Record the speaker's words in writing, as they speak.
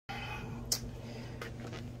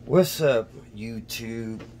What's up,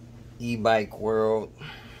 YouTube, e-bike world?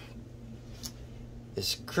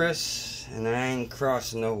 It's Chris, and I ain't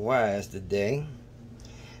crossing no wires today.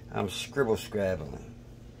 I'm scrabbling.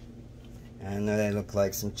 I know that look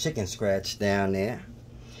like some chicken scratch down there,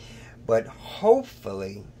 but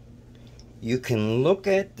hopefully you can look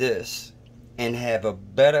at this and have a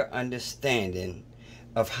better understanding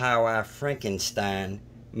of how I Frankenstein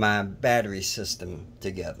my battery system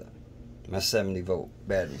together. My 70-volt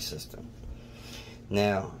battery system.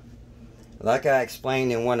 Now, like I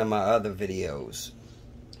explained in one of my other videos,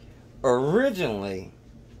 originally,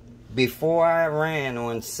 before I ran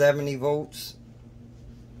on 70 volts,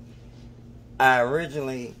 I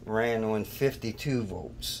originally ran on 52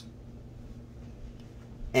 volts.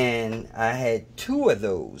 And I had two of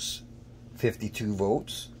those 52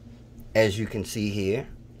 volts, as you can see here.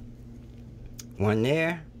 One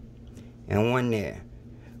there and one there.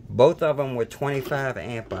 Both of them were 25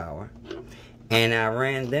 amp hour, and I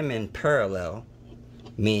ran them in parallel,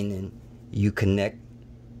 meaning you connect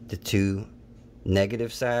the two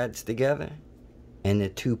negative sides together and the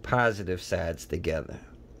two positive sides together.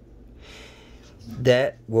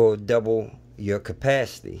 That will double your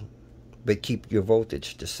capacity but keep your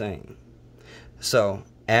voltage the same. So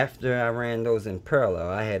after I ran those in parallel,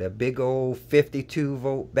 I had a big old 52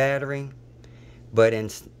 volt battery, but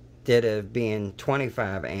instead of being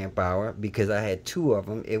 25 amp hour, because I had two of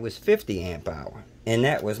them, it was 50 amp hour. And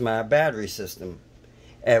that was my battery system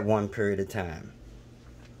at one period of time.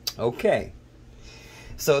 Okay.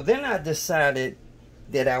 So then I decided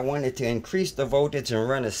that I wanted to increase the voltage and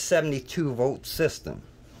run a 72 volt system.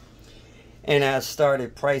 And I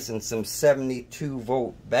started pricing some 72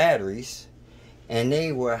 volt batteries, and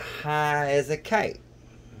they were high as a kite.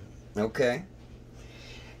 Okay.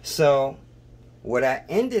 So what I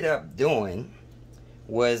ended up doing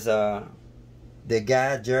was the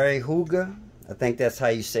guy Jerry Huga, I think that's how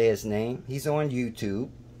you say his name. He's on YouTube.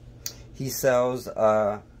 He sells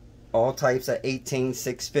all types of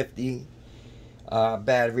 18650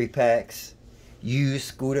 battery packs, used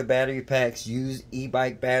scooter battery packs, used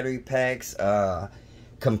e-bike battery packs,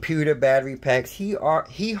 computer battery packs. He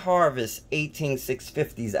harvests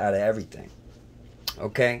 18650s out of everything.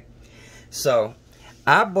 Okay, so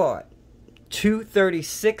I bought two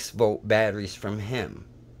 36 volt batteries from him.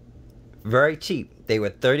 Very cheap. They were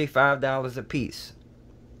 $35 a piece.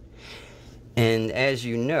 And as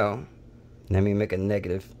you know, let me make a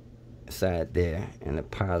negative side there and a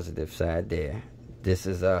positive side there. This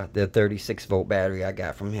is the 36 volt battery I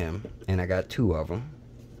got from him, and I got two of them.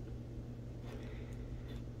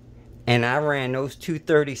 And I ran those two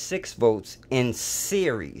 36 volts in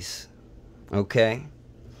series. Okay?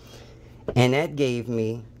 And that gave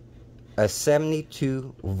me a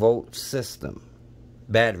 72 volt system,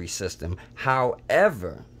 battery system.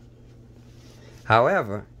 However,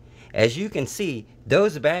 as you can see,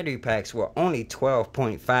 those battery packs were only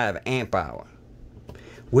 12.5 amp hour,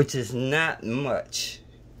 which is not much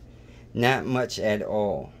at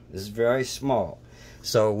all. It's very small.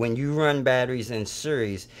 So when you run batteries in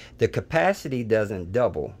series, the capacity doesn't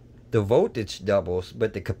double. The voltage doubles,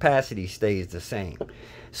 but the capacity stays the same.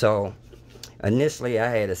 So initially, I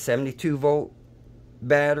had a 72 volt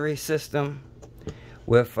battery system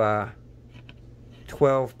with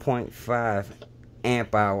 12.5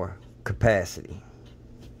 amp hour capacity.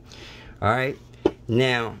 Alright,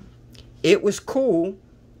 now it was cool.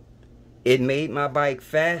 It made my bike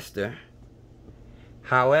faster.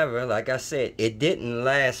 However, like I said, it didn't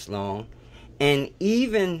last long. And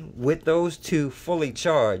even with those two fully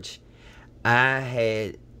charged, I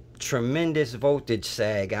had tremendous voltage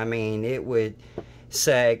sag. I mean, it would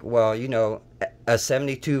sag, well, you know, a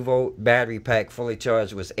 72 volt battery pack fully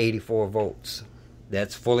charged was 84 volts.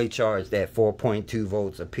 That's fully charged at 4.2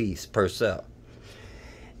 volts a piece per cell.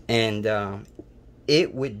 And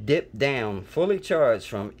it would dip down fully charged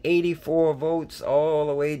from 84 volts all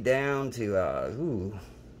the way down to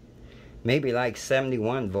maybe like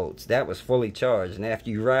 71 volts. That was fully charged. And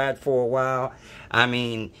after you ride for a while, I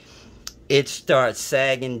mean, it starts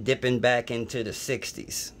sagging, dipping back into the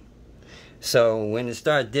 60s. So when it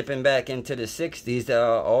starts dipping back into the 60s,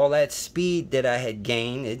 all that speed that I had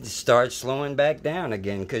gained, it starts slowing back down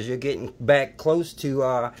again, because you're getting back close to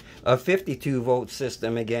a 52 volt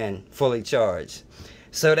system again, fully charged.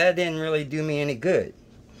 So that didn't really do me any good.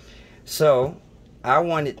 So I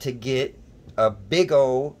wanted to get a big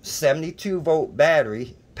old 72 volt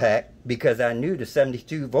battery pack, because I knew the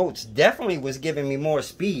 72 volts definitely was giving me more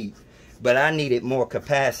speed, but I needed more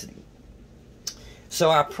capacity. So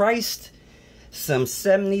I priced some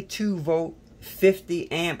 72 volt 50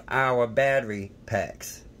 amp hour battery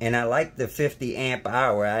packs. and I liked the 50 amp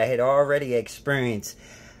hour. I had already experienced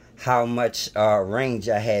how much range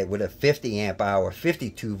I had with a 50 amp hour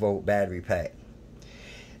 52 volt battery pack.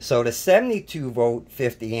 So the 72 volt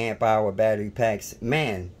 50 amp hour battery packs,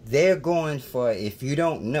 man, they're going for, if you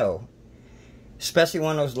don't know, especially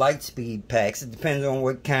one of those light speed packs, it depends on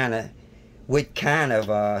what kind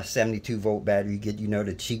of 72 volt battery you get. You know,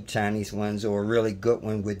 the cheap Chinese ones, or a really good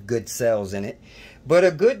one with good cells in it. But a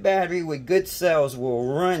good battery with good cells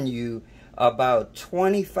will run you about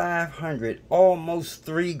 2,500, almost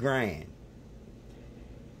 3 grand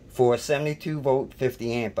for a 72 volt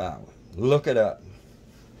 50 amp hour. Look it up.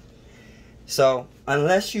 So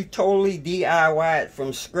unless you totally DIY it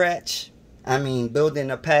from scratch, I mean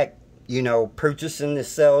building a pack, you know, purchasing the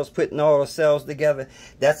cells, putting all the cells together,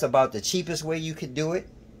 that's about the cheapest way you could do it.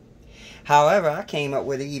 However, I came up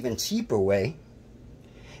with an even cheaper way,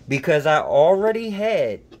 because I already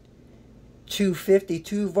had two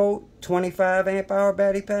 52 volt 25 amp hour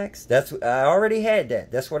battery packs. I already had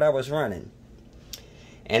that. That's what I was running.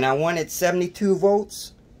 And I wanted 72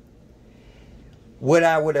 volts. What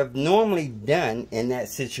I would have normally done in that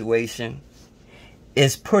situation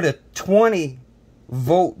is put a 20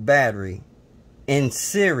 volt battery in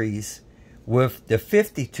series with the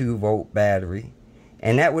 52 volt battery,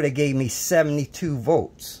 and that would have gave me 72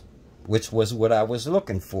 volts, which was what I was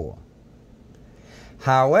looking for.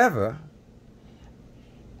 However,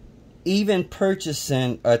 even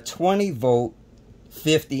purchasing a 20 volt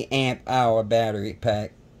 50 amp hour battery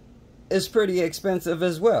pack is pretty expensive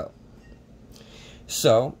as well.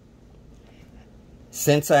 So,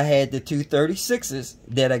 since I had the two 36s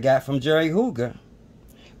that I got from Jerry Hooger,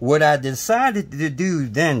 what I decided to do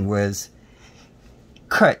then was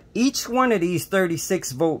cut each one of these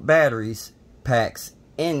 36 volt batteries packs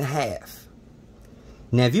in half.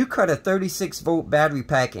 Now, if you cut a 36 volt battery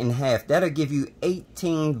pack in half, that'll give you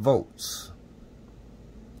 18 volts.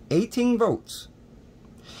 18 volts.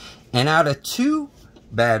 And out of 2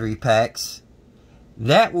 battery packs,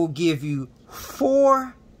 that will give you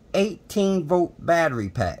 4 18 volt battery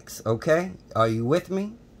packs. Okay? Are you with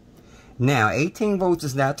me? Now, 18 volts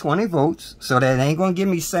is not 20 volts, so that ain't going to give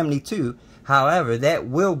me 72. However, that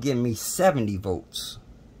will give me 70 volts.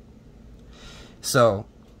 So,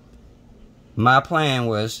 my plan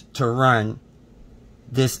was to run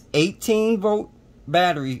this 18 volt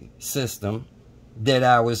battery system that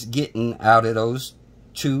I was getting out of those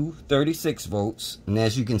two 36 volts. And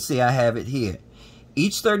as you can see, I have it here.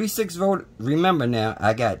 Each 36 volt, remember now,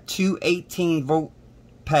 I got two 18 volt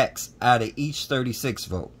packs out of each 36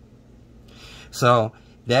 volt. So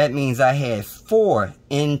that means I had 4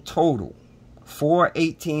 in total. 4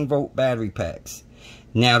 18 volt battery packs.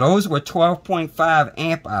 Now those were 12.5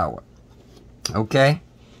 amp hour. Okay.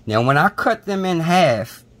 Now when I cut them in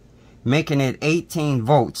half, making it 18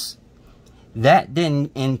 volts, that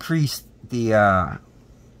didn't increase the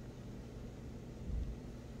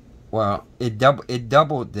well, it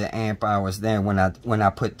doubled the amp hours there when I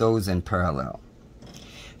put those in parallel.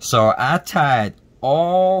 So I tied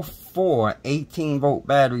all 4 18 volt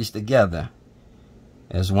batteries together.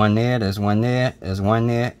 There's one there, there's one there, there's one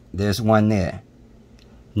there, there's one there.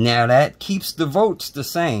 Now that keeps the volts the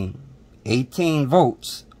same, 18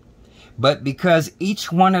 volts. But because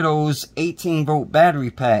each one of those 18 volt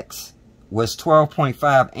battery packs was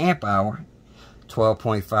 12.5 amp hour,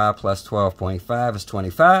 12.5 plus 12.5 is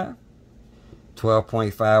 25.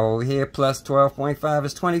 12.5 over here plus 12.5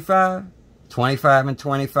 is 25. 25 and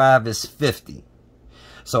 25 is 50.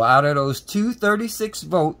 So out of those two 36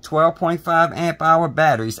 volt 12.5 amp hour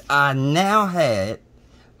batteries, I now had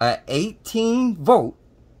a 18 volt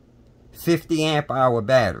 50 amp hour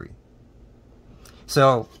battery.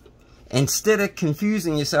 So instead of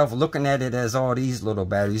confusing yourself looking at it as all these little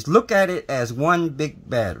batteries, look at it as one big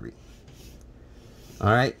battery.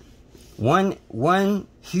 All right, one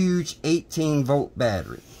huge 18 volt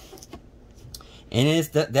battery, and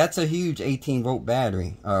that's a huge 18 volt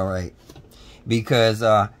battery. All right, because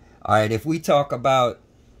all right, if we talk about,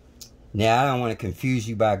 now I don't want to confuse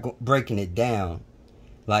you by breaking it down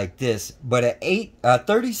like this, but a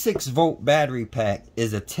 36 volt battery pack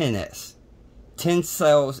is a 10S, 10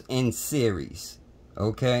 cells in series.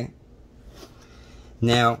 Okay,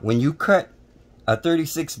 now when you cut a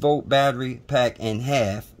 36 volt battery pack in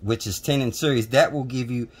half, which is 10 in series, that will give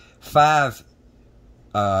you 5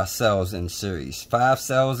 cells in series. 5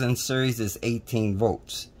 cells in series is 18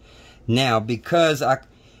 volts. Now, because I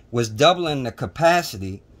was doubling the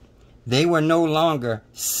capacity, they were no longer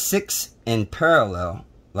 6 in parallel.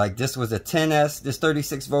 Like this was a 10S, this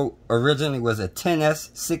 36 volt originally was a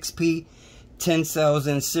 10S, 6P, 10 cells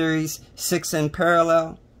in series, 6 in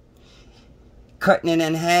parallel. Cutting it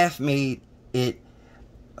in half made it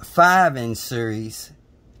 5 in series,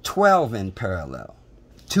 12 in parallel.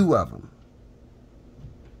 2 of them.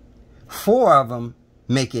 4 of them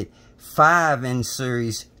make it 5 in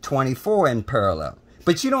series, 24 in parallel.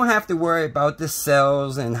 But you don't have to worry about the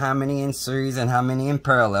cells and how many in series and how many in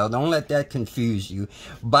parallel. Don't let that confuse you.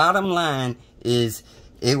 Bottom line is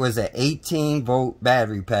it was an 18 volt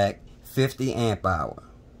battery pack, 50 amp hour.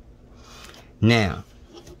 Now,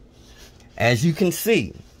 as you can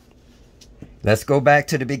see, let's go back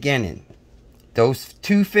to the beginning. Those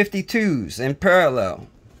 252s in parallel,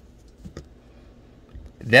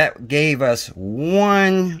 that gave us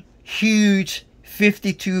one huge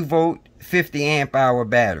 52 volt 50 amp hour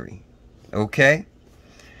battery. Okay,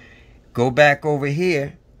 go back over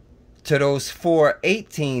here to those 4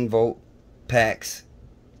 18 volt packs,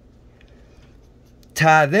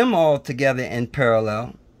 tie them all together in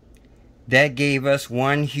parallel. That gave us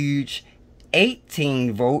one huge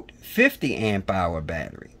 18 volt 50 amp hour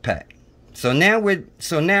battery pack. So now we're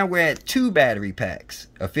at 2 battery packs,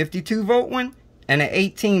 a 52 volt one and an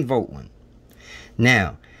 18 volt one.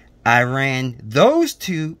 Now I ran those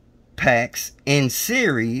 2 packs in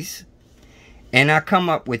series and I come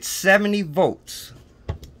up with 70 volts.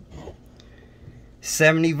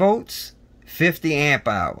 70 volts, 50 amp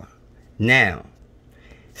hour. Now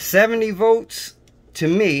 70 volts to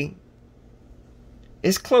me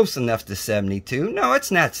is close enough to 72. No, it's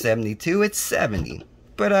not 72, it's 70.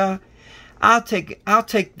 But I'll take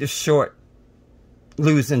the short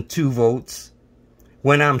losing 2 volts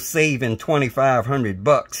when I'm saving 2,500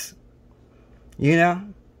 bucks. You know,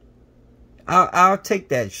 I'll take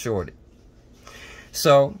that short.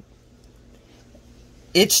 So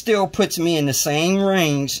it still puts me in the same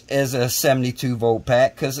range as a 72 volt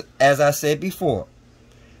pack, because as I said before,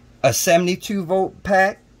 a 72 volt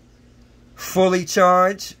pack fully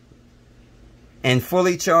charged, and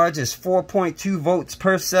fully charged is 4.2 volts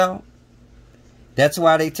per cell. That's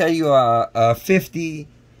why they tell you a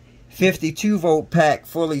 52 volt pack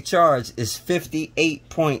fully charged is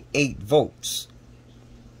 58.8 volts.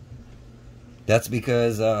 That's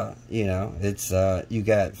because you know, it's you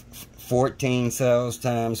got 14 cells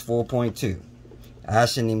times 4.2. I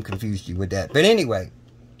shouldn't even confuse you with that. But anyway,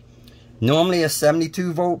 normally a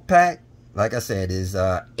 72 volt pack, like I said, is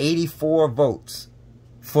 84 volts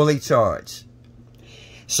fully charged.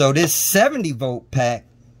 So this 70 volt pack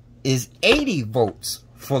is 80 volts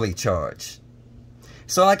fully charged.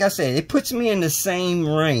 So like I said, it puts me in the same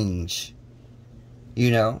range.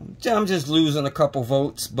 You know, I'm just losing a couple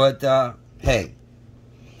volts, but hey,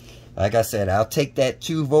 like I said, I'll take that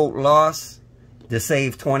 2 volt loss to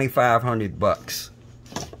save 2,500 bucks.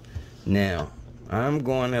 Now, I'm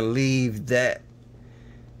going to leave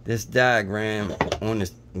this diagram on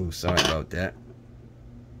this, ooh, sorry about that,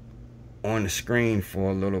 on the screen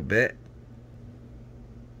for a little bit,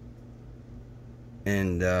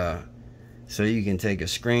 and so you can take a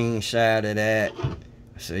screenshot of that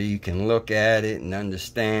so you can look at it and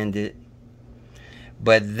understand it.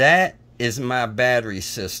 But that is my battery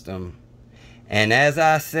system, and as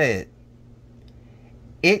I said,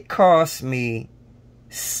 it cost me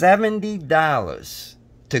 $70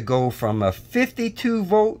 to go from a 52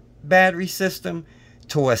 volt battery system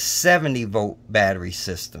to a 70 volt battery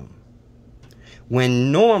system,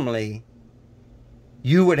 when normally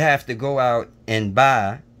you would have to go out and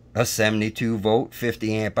buy a 72 volt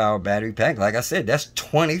 50 amp hour battery pack. Like I said, that's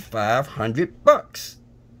 2,500 bucks.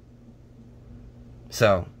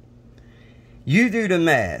 So you do the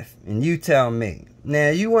math and you tell me. Now,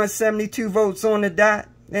 you want 72 volts on the dot,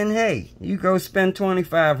 then hey, you go spend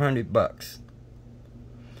 2,500 bucks.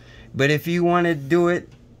 But if you want to do it,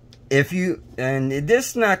 and this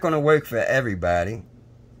is not going to work for everybody.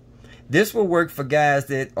 This will work for guys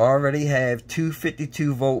that already have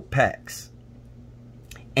 252 volt packs.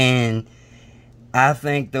 And I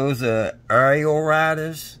think those are aerial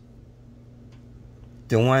riders.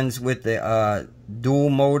 The ones with the dual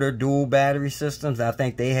motor, dual battery systems. I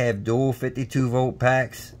think they have dual 52 volt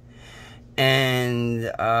packs. And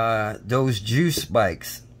those juice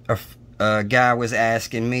bikes. A guy was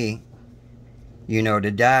asking me, you know,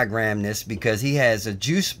 to diagram this, because he has a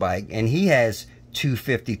juice bike and he has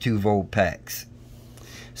 252 volt packs.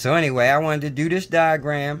 So anyway, I wanted to do this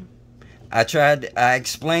diagram. I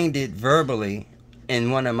explained it verbally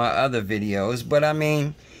in one of my other videos, but I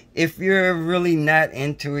mean, if you're really not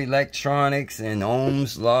into electronics and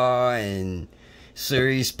Ohm's law and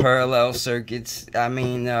series parallel circuits, I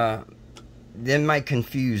mean, that might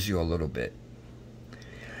confuse you a little bit.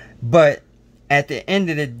 But at the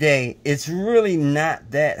end of the day, it's really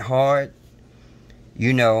not that hard.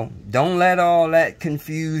 You know, don't let all that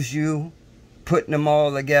confuse you. putting them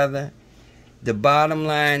all together, the bottom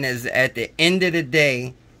line is at the end of the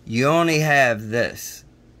day, you only have this.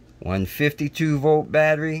 One 52 volt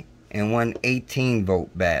battery and one 18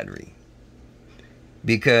 volt battery.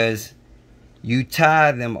 Because you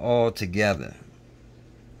tie them all together.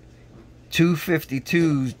 Two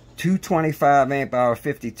 25 amp hour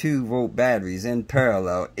 52 volt batteries in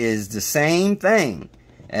parallel is the same thing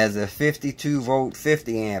as a 52 volt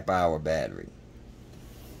 50 amp hour battery.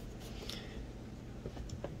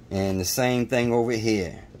 And the same thing over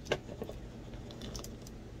here.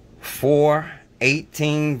 4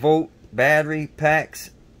 18 volt battery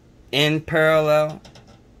packs in parallel,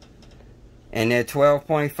 and they're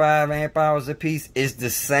 12.5 amp hours apiece, is the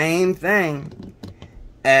same thing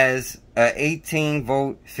as a 18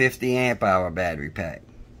 volt 50 amp hour battery pack.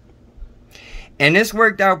 And this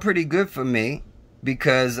worked out pretty good for me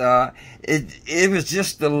because it was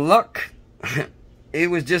just the luck. It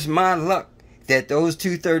was just my luck that those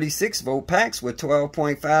two 36 volt packs were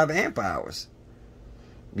 12.5 amp hours.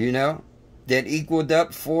 You know, that equaled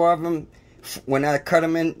up 4 of them. When I cut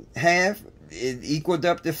them in half, it equaled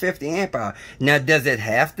up to 50 amp hour. Now, does it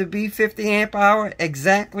have to be 50 amp hour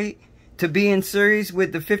exactly to be in series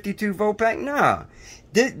with the 52 volt pack? No.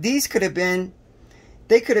 These could have been,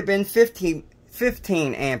 they could have been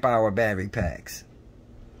 15 amp hour battery packs.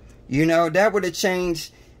 You know, that would have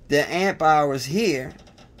changed the amp hours here.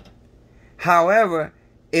 However,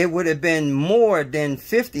 it would have been more than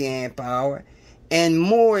 50 amp hour, and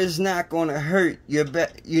more is not going to hurt your,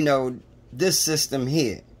 you know, this system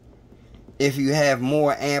here if you have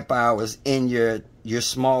more amp hours in your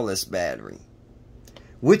smallest battery.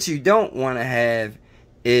 What you don't want to have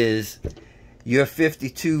is your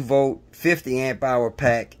 52 volt 50 amp hour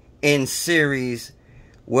pack in series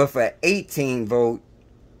with an 18 volt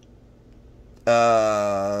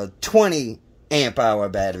 20 amp hour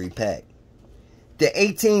battery pack. The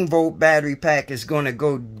 18 volt battery pack is going to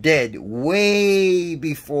go dead way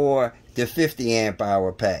before the 50 amp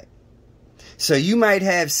hour pack. So you might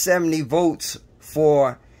have 70 volts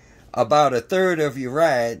for about a third of your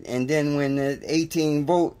ride, and then when the 18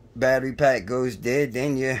 volt battery pack goes dead,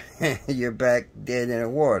 then you're back dead in the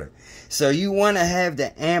water. So you want to have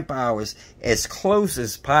the amp hours as close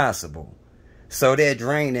as possible so they're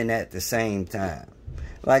draining at the same time.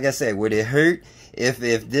 Like I said, would it hurt if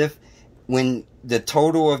when the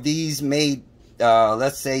total of these made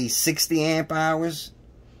let's say 60 amp hours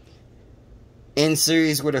in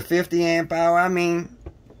series with a 50 amp hour? I mean,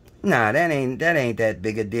 nah, that ain't that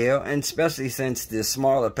big a deal, and especially since the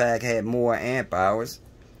smaller pack had more amp hours.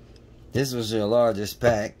 This was your largest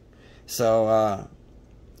pack, so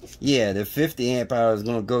yeah, the 50 amp hour is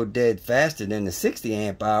gonna go dead faster than the 60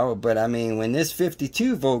 amp hour. But I mean, when this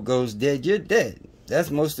 52 volt goes dead, you're dead. That's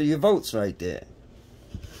most of your volts right there.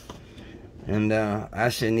 And I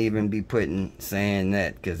shouldn't even be saying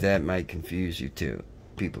that, because that might confuse you too,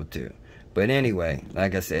 people too. But anyway,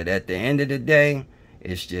 like I said, at the end of the day,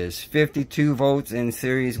 it's just 52 volts in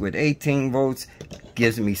series with 18 volts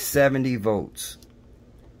gives me 70 volts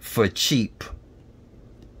for cheap.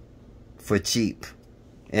 For cheap.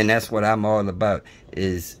 And that's what I'm all about,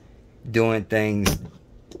 is doing things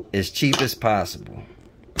as cheap as possible.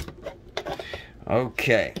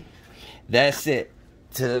 Okay, that's it.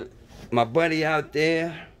 To my buddy out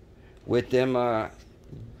there with them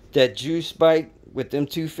that juice bike with them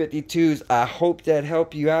 252s, I hope that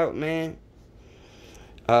helped you out, man.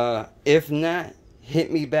 If not,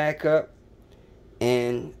 hit me back up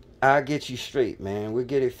and I'll get you straight, man. We'll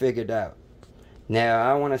get it figured out. Now,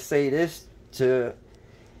 I want to say this to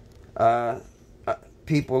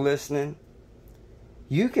people listening.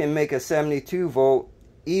 You can make a 72 volt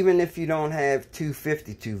even if you don't have two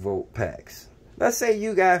 52 volt packs. Let's say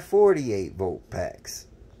you got 48 volt packs.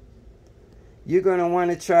 You're going to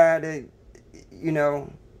want to try to, you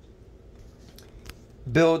know,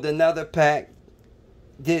 build another pack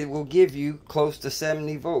that will give you close to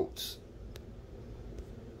 70 volts.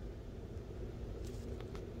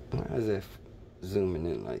 Why is it zooming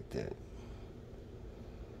in like that?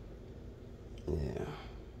 Yeah.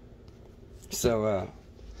 So,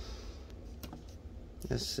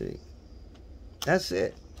 let's see. That's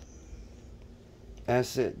it.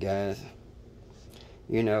 That's it, guys.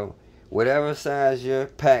 You know, whatever size your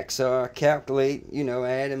packs are, calculate, you know,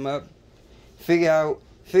 add them up. Figure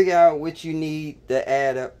out what you need to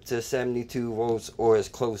add up to 72 volts or as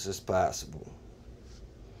close as possible.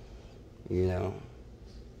 You know.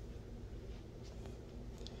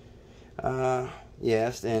 Yeah,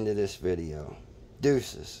 that's the end of this video.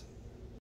 Deuces.